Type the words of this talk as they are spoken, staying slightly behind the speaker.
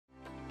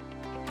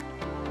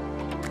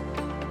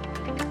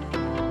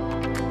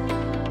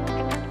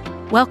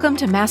Welcome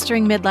to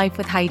Mastering Midlife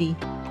with Heidi.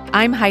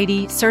 I'm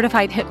Heidi,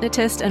 certified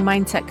hypnotist and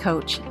mindset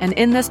coach, and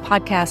in this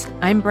podcast,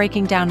 I'm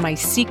breaking down my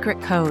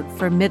secret code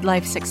for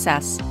midlife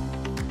success.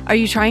 Are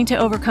you trying to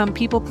overcome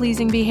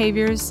people-pleasing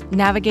behaviors,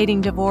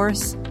 navigating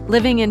divorce,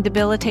 living in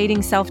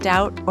debilitating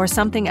self-doubt, or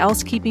something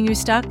else keeping you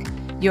stuck?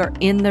 You're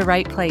in the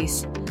right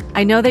place.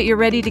 I know that you're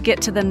ready to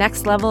get to the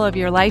next level of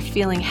your life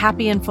feeling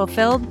happy and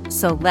fulfilled,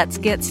 so let's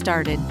get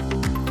started.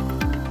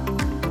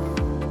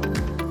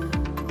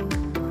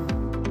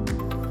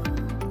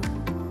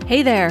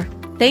 Hey there.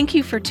 Thank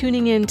you for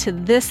tuning in to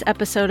this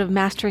episode of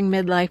Mastering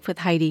Midlife with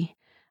Heidi.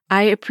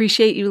 I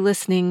appreciate you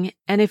listening,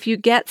 and if you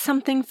get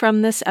something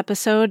from this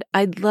episode,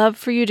 I'd love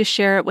for you to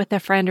share it with a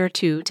friend or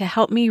two to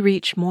help me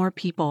reach more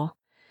people.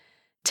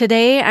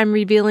 Today, I'm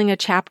revealing a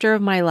chapter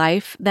of my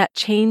life that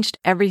changed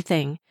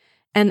everything,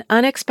 an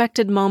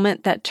unexpected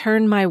moment that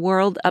turned my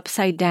world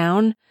upside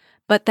down,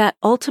 but that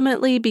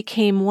ultimately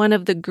became one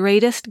of the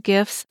greatest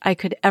gifts I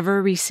could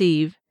ever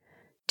receive.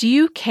 Do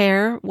you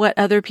care what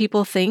other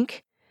people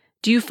think?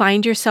 Do you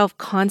find yourself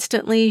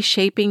constantly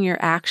shaping your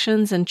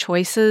actions and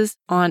choices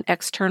on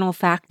external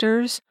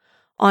factors,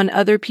 on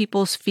other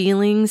people's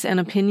feelings and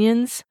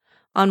opinions,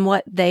 on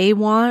what they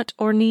want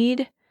or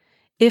need?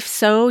 If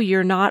so,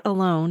 you're not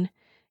alone.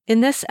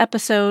 In this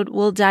episode,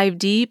 we'll dive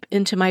deep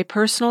into my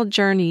personal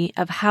journey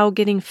of how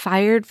getting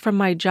fired from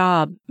my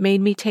job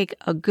made me take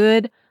a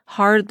good,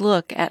 hard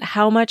look at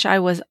how much I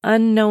was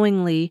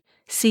unknowingly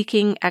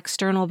seeking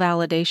external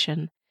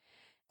validation.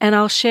 And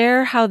I'll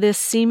share how this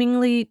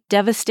seemingly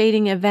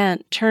devastating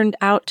event turned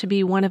out to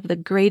be one of the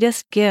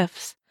greatest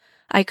gifts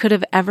I could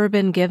have ever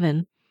been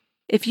given.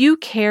 If you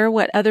care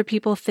what other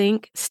people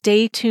think,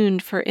 stay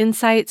tuned for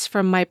insights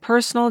from my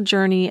personal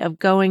journey of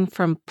going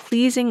from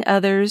pleasing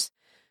others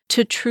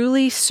to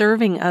truly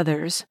serving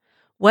others,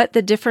 what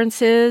the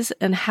difference is,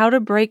 and how to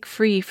break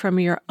free from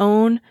your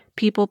own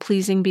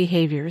people-pleasing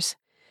behaviors.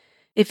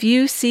 If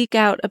you seek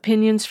out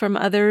opinions from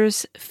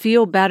others,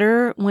 feel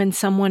better when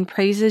someone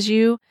praises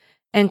you,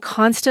 and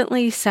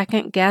constantly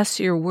second-guess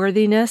your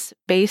worthiness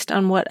based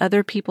on what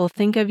other people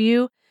think of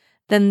you,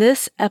 then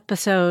this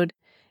episode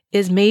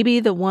is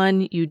maybe the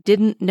one you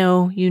didn't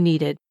know you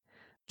needed.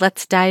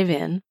 Let's dive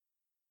in.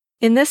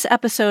 In this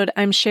episode,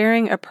 I'm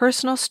sharing a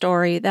personal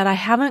story that I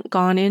haven't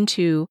gone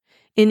into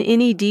in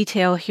any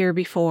detail here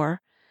before.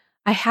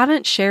 I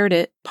haven't shared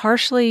it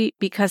partially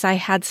because I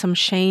had some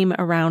shame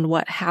around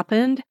what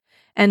happened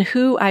and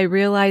who I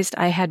realized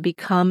I had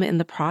become in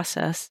the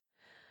process.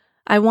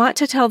 I want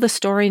to tell the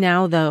story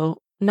now,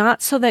 though,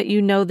 not so that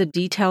you know the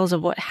details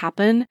of what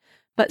happened,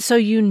 but so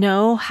you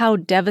know how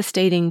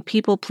devastating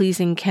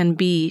people-pleasing can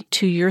be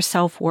to your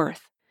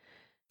self-worth.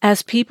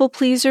 As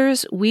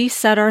people-pleasers, we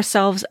set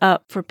ourselves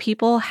up for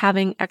people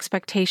having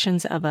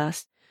expectations of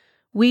us.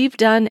 We've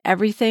done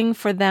everything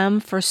for them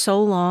for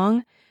so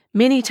long,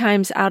 many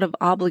times out of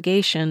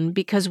obligation,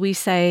 because we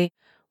say,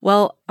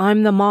 well,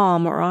 I'm the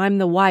mom, or I'm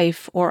the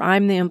wife, or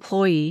I'm the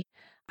employee.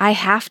 I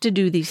have to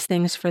do these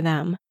things for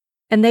them.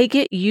 And they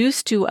get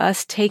used to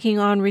us taking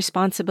on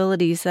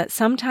responsibilities that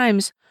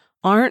sometimes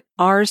aren't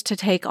ours to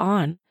take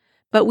on,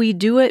 but we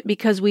do it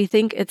because we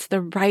think it's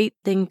the right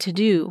thing to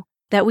do,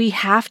 that we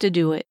have to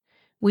do it.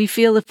 We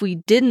feel if we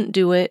didn't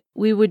do it,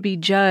 we would be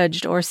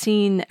judged or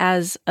seen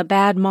as a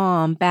bad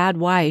mom, bad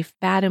wife,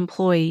 bad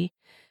employee.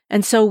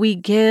 And so we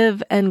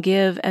give and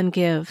give and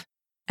give.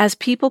 As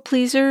people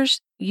pleasers,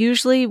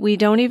 usually we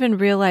don't even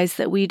realize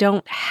that we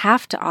don't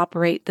have to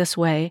operate this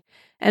way,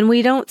 and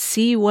we don't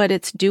see what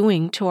it's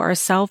doing to our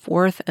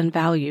self-worth and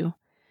value.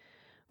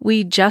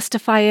 We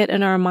justify it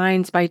in our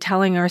minds by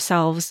telling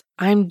ourselves,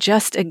 I'm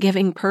just a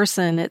giving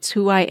person, it's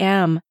who I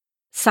am.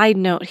 Side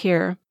note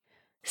here,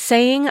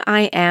 saying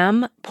I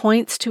am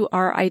points to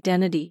our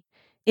identity.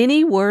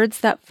 Any words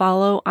that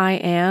follow I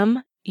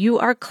am, you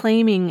are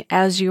claiming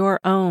as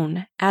your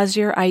own, as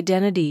your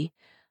identity.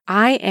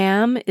 I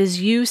am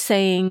is you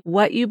saying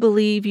what you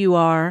believe you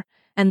are,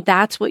 and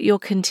that's what you'll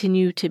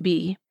continue to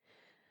be.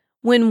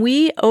 When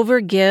we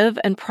overgive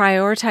and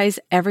prioritize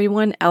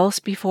everyone else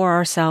before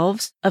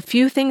ourselves, a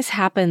few things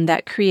happen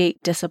that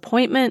create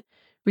disappointment,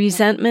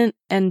 resentment,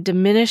 and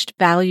diminished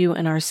value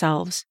in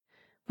ourselves.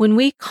 When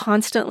we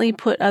constantly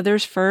put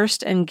others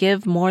first and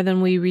give more than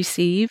we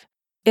receive,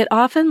 it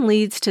often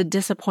leads to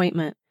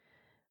disappointment.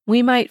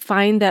 We might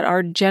find that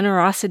our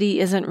generosity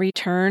isn't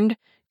returned,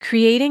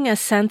 creating a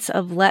sense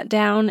of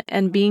letdown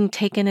and being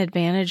taken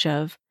advantage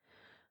of.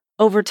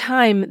 Over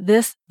time,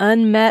 this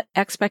unmet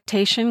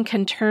expectation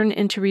can turn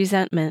into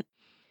resentment.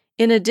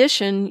 In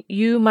addition,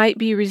 you might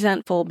be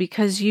resentful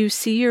because you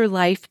see your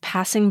life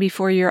passing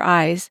before your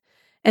eyes,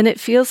 and it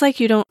feels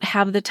like you don't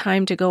have the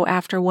time to go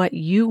after what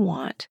you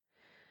want.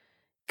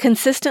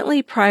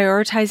 Consistently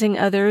prioritizing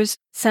others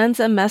sends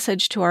a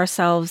message to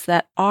ourselves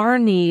that our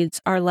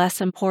needs are less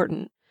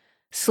important,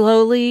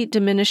 slowly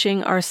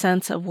diminishing our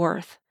sense of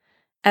worth.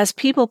 As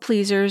people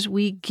pleasers,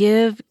 we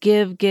give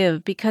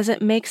because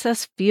it makes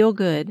us feel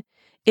good.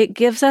 It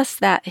gives us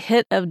that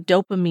hit of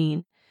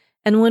dopamine.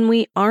 And when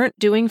we aren't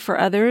doing for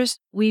others,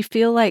 we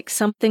feel like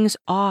something's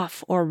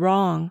off or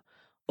wrong,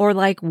 or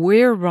like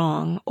we're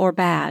wrong or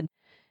bad.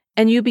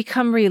 and you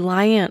become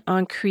reliant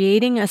on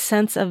creating a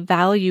sense of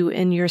value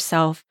in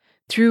yourself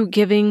through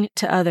giving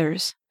to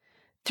others.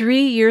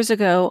 3 years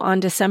ago, on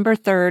December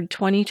 3rd,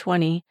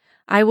 2020,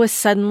 I was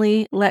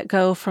suddenly let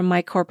go from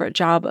my corporate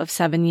job of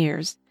 7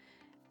 years.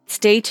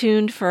 Stay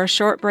tuned for a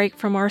short break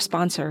from our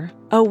sponsor.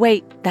 Oh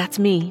wait, that's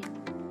me.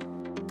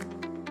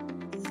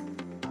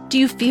 Do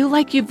you feel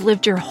like you've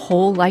lived your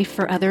whole life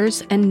for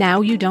others and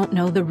now you don't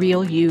know the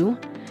real you?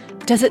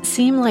 Does it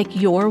seem like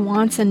your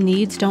wants and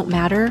needs don't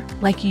matter,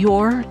 like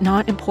you're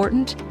not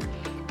important?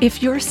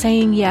 If you're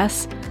saying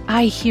yes,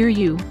 I hear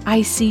you,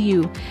 I see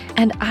you,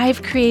 and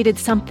I've created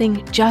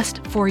something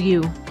just for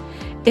you.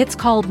 It's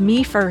called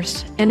Me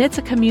First, and it's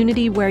a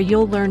community where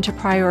you'll learn to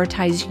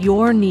prioritize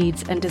your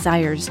needs and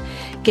desires,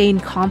 gain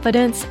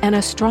confidence and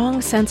a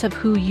strong sense of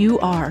who you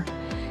are.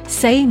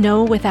 Say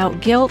no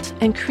without guilt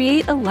and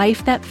create a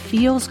life that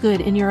feels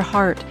good in your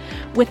heart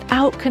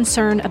without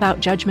concern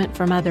about judgment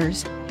from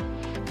others.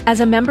 As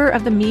a member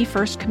of the Me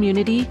First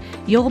community,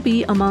 you'll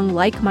be among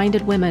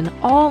like-minded women,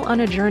 all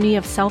on a journey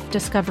of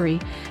self-discovery,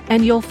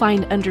 and you'll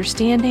find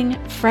understanding,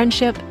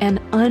 friendship,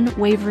 and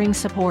unwavering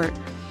support.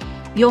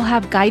 You'll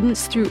have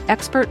guidance through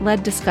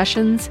expert-led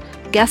discussions,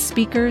 guest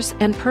speakers,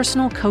 and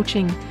personal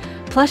coaching.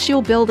 Plus,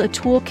 you'll build a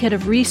toolkit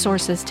of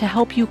resources to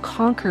help you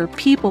conquer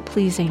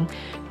people-pleasing,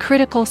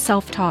 critical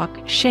self-talk,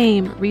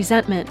 shame,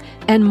 resentment,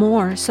 and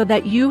more so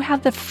that you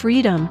have the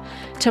freedom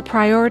to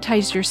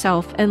prioritize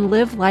yourself and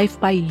live life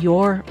by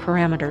your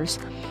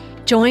parameters.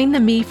 Join the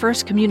Me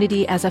First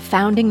community as a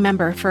founding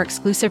member for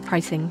exclusive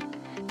pricing.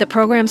 The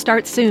program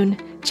starts soon.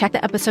 Check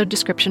the episode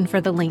description for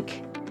the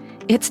link.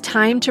 It's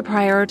time to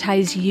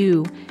prioritize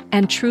you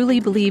and truly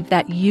believe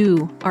that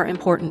you are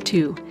important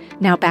too.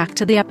 Now back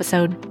to the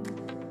episode.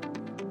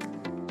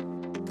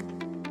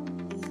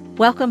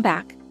 Welcome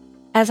back.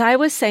 As I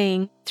was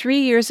saying, 3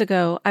 years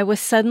ago, I was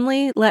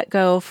suddenly let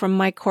go from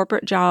my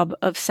corporate job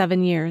of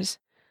 7 years.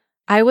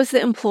 I was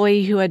the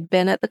employee who had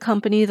been at the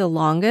company the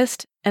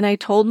longest, and I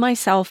told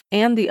myself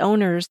and the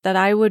owners that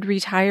I would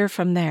retire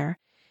from there,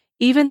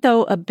 even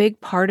though a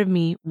big part of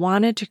me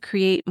wanted to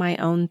create my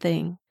own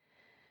thing.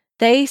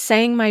 They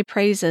sang my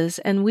praises,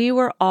 and we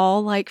were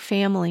all like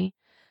family.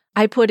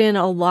 I put in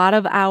a lot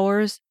of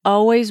hours,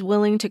 always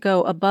willing to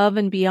go above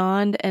and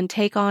beyond and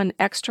take on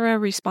extra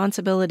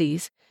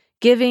responsibilities,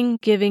 giving.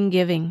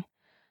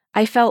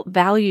 I felt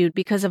valued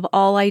because of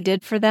all I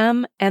did for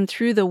them and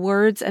through the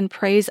words and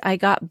praise I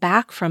got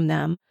back from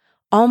them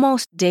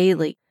almost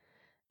daily.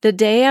 The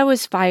day I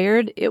was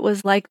fired, it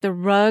was like the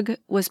rug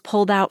was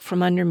pulled out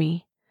from under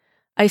me.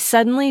 I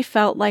suddenly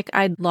felt like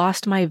I'd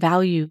lost my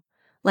value,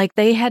 like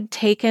they had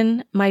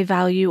taken my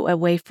value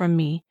away from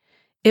me.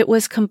 It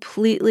was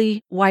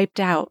completely wiped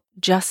out,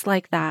 just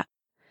like that.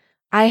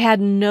 I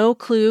had no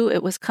clue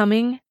it was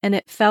coming, and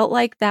it felt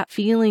like that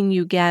feeling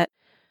you get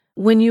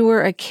when you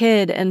were a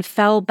kid and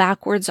fell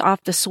backwards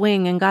off the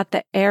swing and got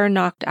the air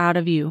knocked out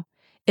of you.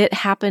 It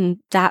happened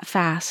that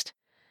fast.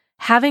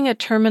 Having a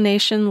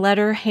termination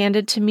letter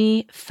handed to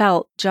me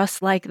felt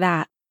just like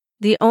that.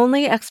 The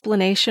only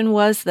explanation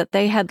was that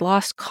they had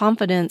lost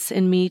confidence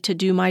in me to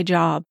do my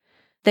job.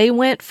 They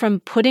went from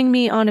putting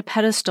me on a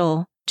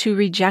pedestal to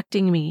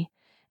rejecting me,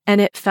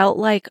 and it felt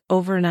like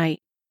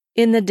overnight.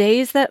 In the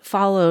days that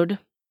followed,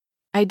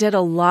 I did a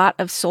lot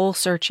of soul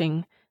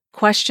searching,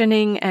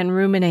 questioning, and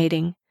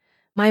ruminating.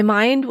 My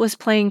mind was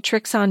playing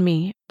tricks on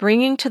me,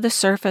 bringing to the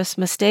surface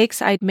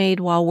mistakes I'd made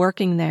while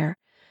working there,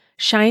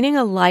 shining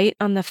a light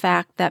on the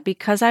fact that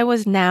because I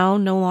was now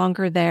no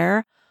longer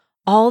there,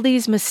 all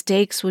these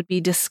mistakes would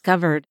be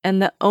discovered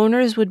and the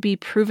owners would be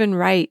proven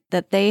right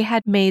that they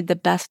had made the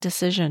best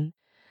decision.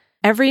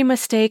 Every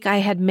mistake I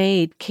had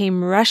made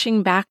came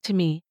rushing back to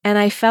me, and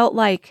I felt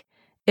like,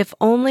 if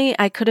only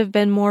I could have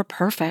been more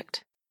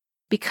perfect.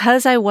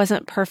 Because I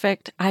wasn't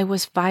perfect, I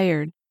was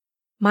fired.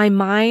 My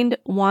mind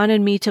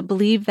wanted me to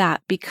believe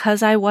that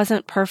because I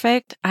wasn't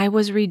perfect, I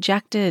was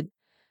rejected.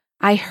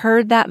 I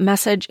heard that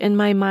message in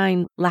my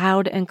mind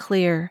loud and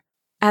clear.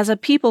 As a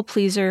people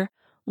pleaser,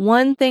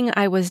 one thing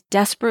I was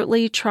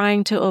desperately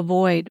trying to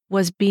avoid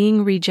was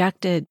being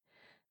rejected.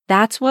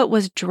 That's what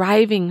was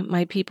driving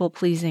my people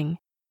pleasing.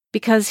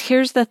 Because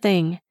here's the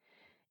thing,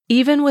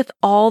 even with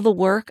all the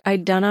work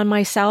I'd done on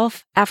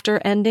myself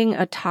after ending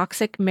a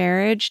toxic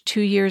marriage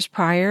 2 years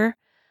prior,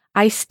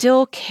 I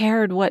still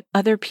cared what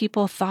other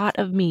people thought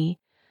of me.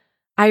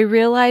 I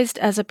realized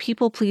as a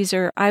people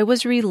pleaser, I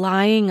was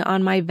relying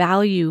on my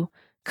value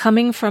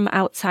coming from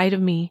outside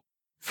of me,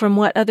 from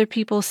what other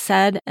people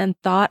said and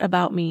thought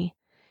about me.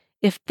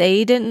 If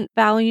they didn't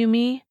value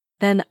me,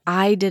 then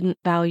I didn't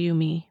value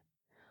me.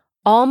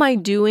 All my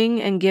doing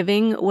and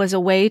giving was a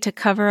way to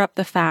cover up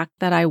the fact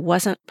that I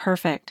wasn't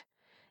perfect.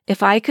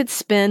 If I could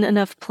spin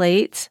enough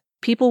plates,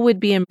 people would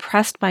be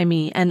impressed by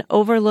me and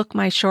overlook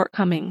my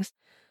shortcomings.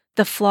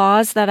 The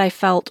flaws that I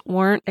felt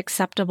weren't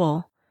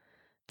acceptable.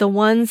 The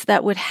ones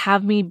that would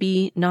have me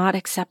be not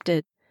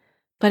accepted.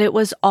 But it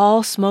was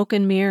all smoke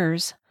and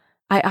mirrors.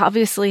 I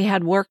obviously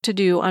had work to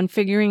do on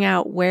figuring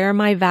out where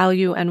my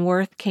value and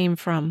worth came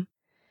from.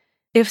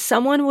 If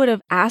someone would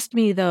have asked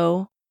me,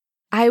 though,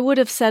 I would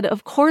have said,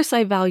 of course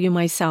I value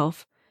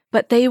myself,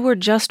 but they were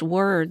just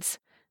words.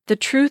 The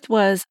truth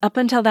was, up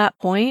until that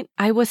point,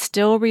 I was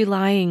still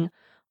relying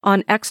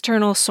on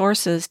external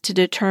sources to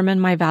determine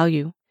my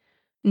value.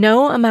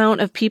 No amount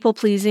of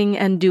people-pleasing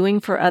and doing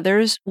for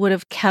others would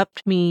have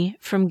kept me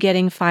from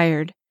getting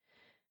fired.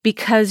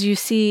 Because you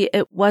see,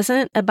 it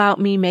wasn't about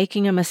me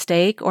making a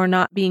mistake or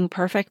not being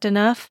perfect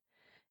enough.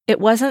 It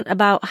wasn't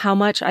about how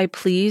much I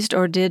pleased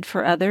or did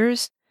for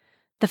others.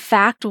 The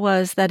fact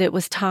was that it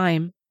was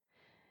time.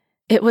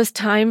 It was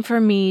time for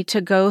me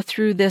to go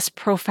through this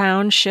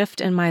profound shift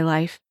in my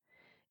life.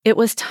 It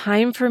was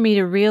time for me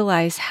to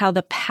realize how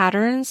the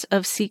patterns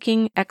of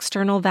seeking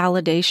external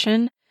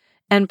validation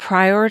and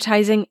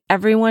prioritizing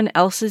everyone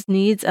else's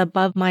needs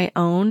above my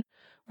own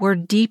were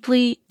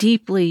deeply,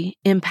 deeply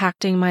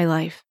impacting my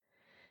life.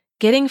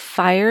 Getting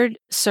fired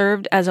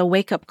served as a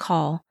wake-up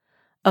call,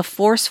 a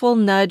forceful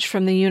nudge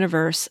from the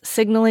universe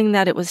signaling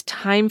that it was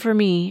time for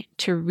me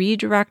to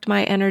redirect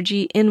my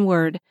energy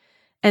inward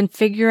and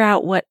figure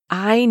out what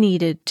I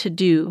needed to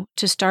do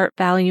to start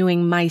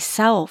valuing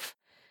myself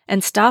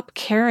and stop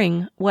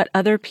caring what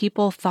other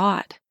people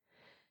thought.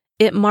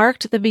 It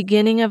marked the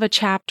beginning of a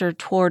chapter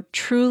toward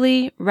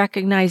truly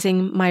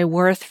recognizing my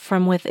worth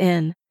from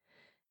within.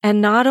 And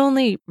not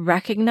only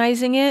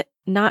recognizing it,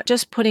 not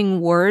just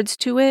putting words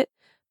to it,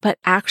 but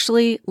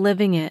actually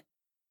living it.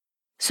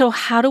 So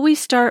how do we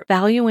start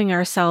valuing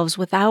ourselves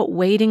without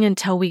waiting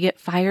until we get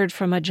fired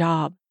from a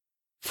job?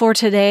 For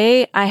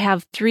today, I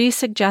have 3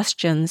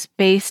 suggestions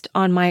based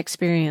on my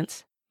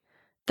experience.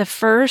 The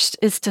first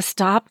is to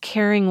stop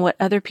caring what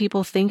other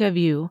people think of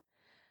you.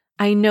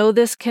 I know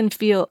this can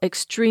feel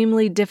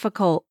extremely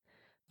difficult,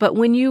 but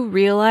when you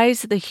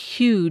realize the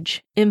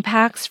huge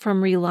impacts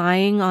from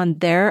relying on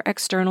their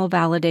external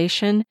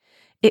validation,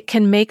 it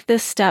can make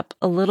this step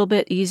a little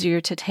bit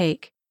easier to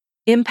take.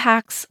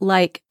 Impacts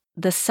like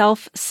the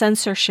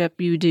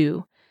self-censorship you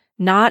do,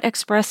 not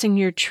expressing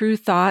your true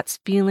thoughts,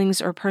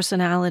 feelings, or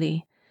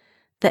personality.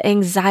 The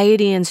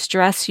anxiety and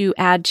stress you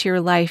add to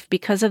your life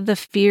because of the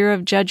fear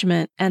of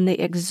judgment and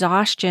the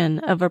exhaustion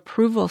of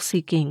approval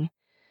seeking.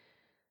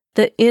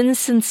 The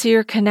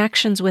insincere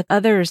connections with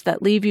others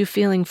that leave you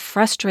feeling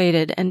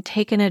frustrated and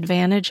taken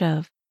advantage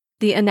of.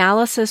 The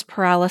analysis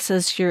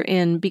paralysis you're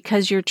in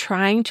because you're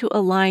trying to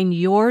align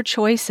your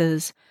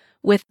choices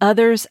with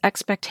others'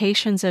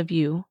 expectations of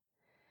you.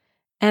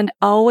 And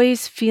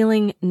always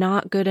feeling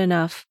not good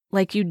enough,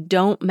 like you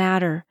don't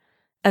matter,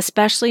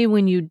 especially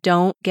when you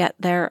don't get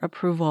their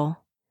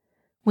approval.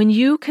 When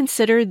you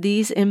consider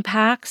these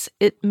impacts,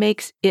 it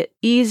makes it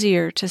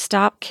easier to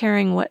stop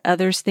caring what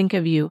others think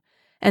of you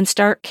and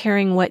start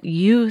caring what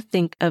you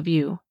think of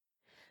you.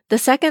 The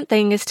second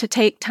thing is to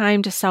take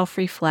time to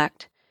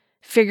self-reflect.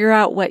 Figure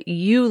out what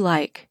you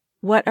like.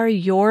 What are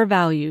your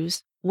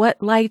values?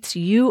 What lights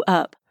you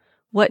up?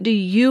 What do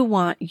you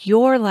want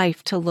your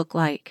life to look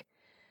like?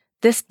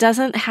 This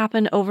doesn't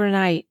happen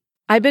overnight.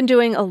 I've been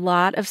doing a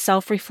lot of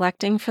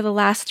self-reflecting for the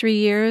last 3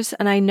 years,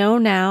 and I know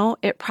now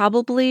it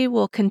probably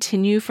will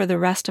continue for the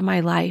rest of my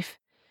life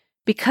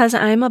because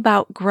I'm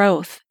about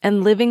growth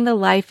and living the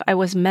life I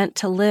was meant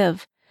to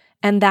live,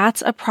 and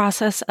that's a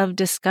process of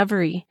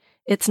discovery.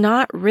 It's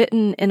not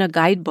written in a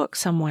guidebook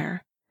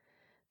somewhere.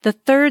 The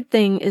third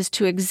thing is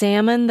to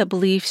examine the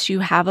beliefs you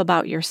have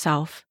about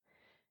yourself.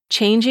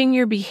 Changing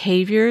your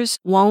behaviors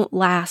won't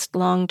last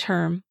long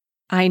term.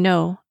 I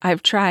know,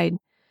 I've tried.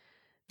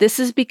 This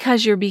is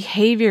because your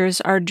behaviors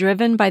are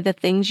driven by the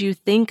things you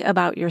think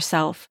about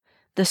yourself,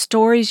 the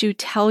stories you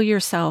tell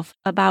yourself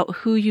about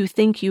who you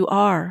think you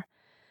are.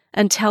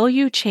 Until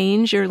you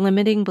change your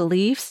limiting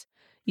beliefs,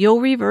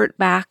 you'll revert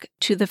back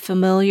to the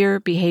familiar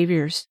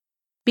behaviors.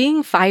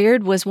 Being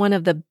fired was one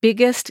of the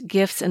biggest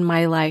gifts in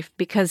my life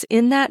because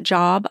in that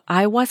job,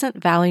 I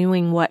wasn't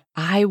valuing what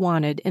I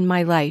wanted in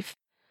my life.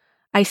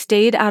 I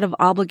stayed out of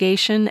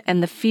obligation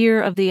and the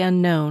fear of the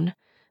unknown,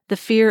 the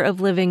fear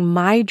of living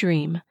my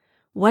dream.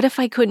 What if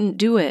I couldn't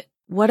do it?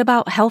 What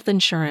about health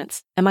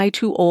insurance? Am I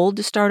too old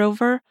to start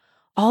over?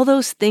 All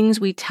those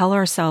things we tell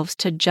ourselves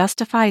to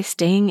justify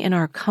staying in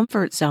our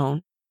comfort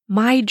zone.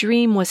 My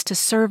dream was to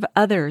serve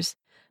others,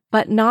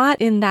 but not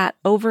in that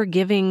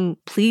overgiving,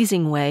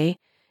 pleasing way,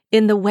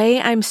 in the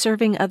way I'm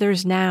serving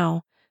others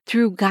now,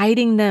 through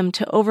guiding them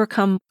to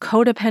overcome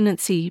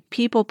codependency,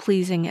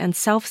 people-pleasing, and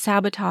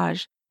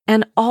self-sabotage,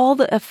 and all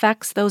the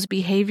effects those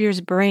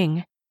behaviors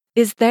bring.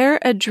 Is there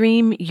a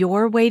dream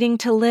you're waiting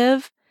to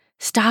live?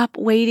 Stop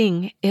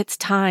waiting. It's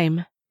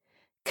time.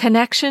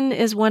 Connection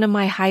is one of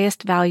my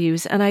highest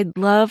values, and I'd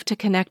love to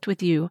connect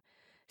with you.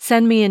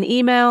 Send me an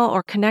email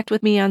or connect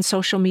with me on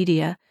social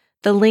media.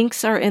 The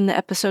links are in the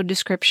episode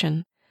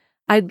description.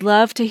 I'd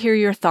love to hear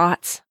your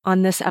thoughts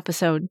on this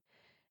episode.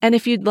 And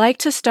if you'd like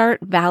to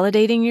start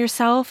validating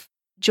yourself,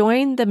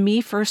 join the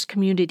Me First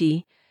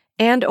community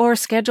and/or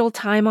schedule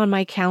time on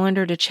my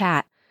calendar to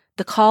chat.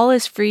 The call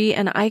is free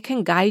and I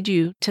can guide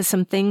you to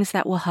some things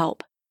that will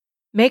help.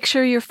 Make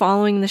sure you're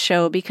following the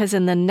show because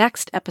in the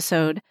next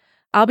episode,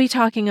 I'll be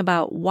talking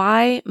about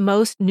why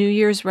most New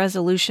Year's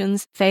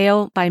resolutions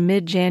fail by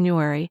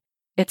mid-January.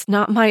 It's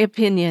not my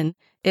opinion.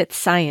 It's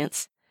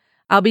science.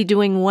 I'll be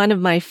doing one of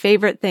my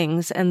favorite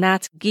things, and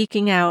that's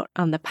geeking out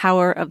on the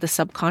power of the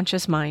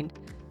subconscious mind.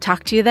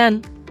 Talk to you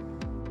then.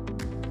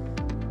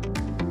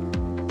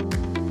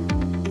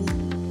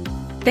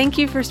 Thank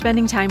you for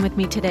spending time with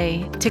me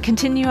today. To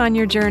continue on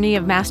your journey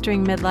of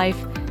mastering midlife,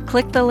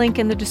 click the link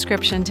in the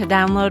description to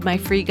download my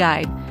free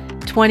guide,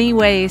 20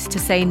 Ways to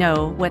Say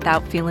No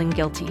Without Feeling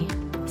Guilty.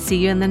 See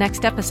you in the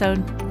next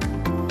episode.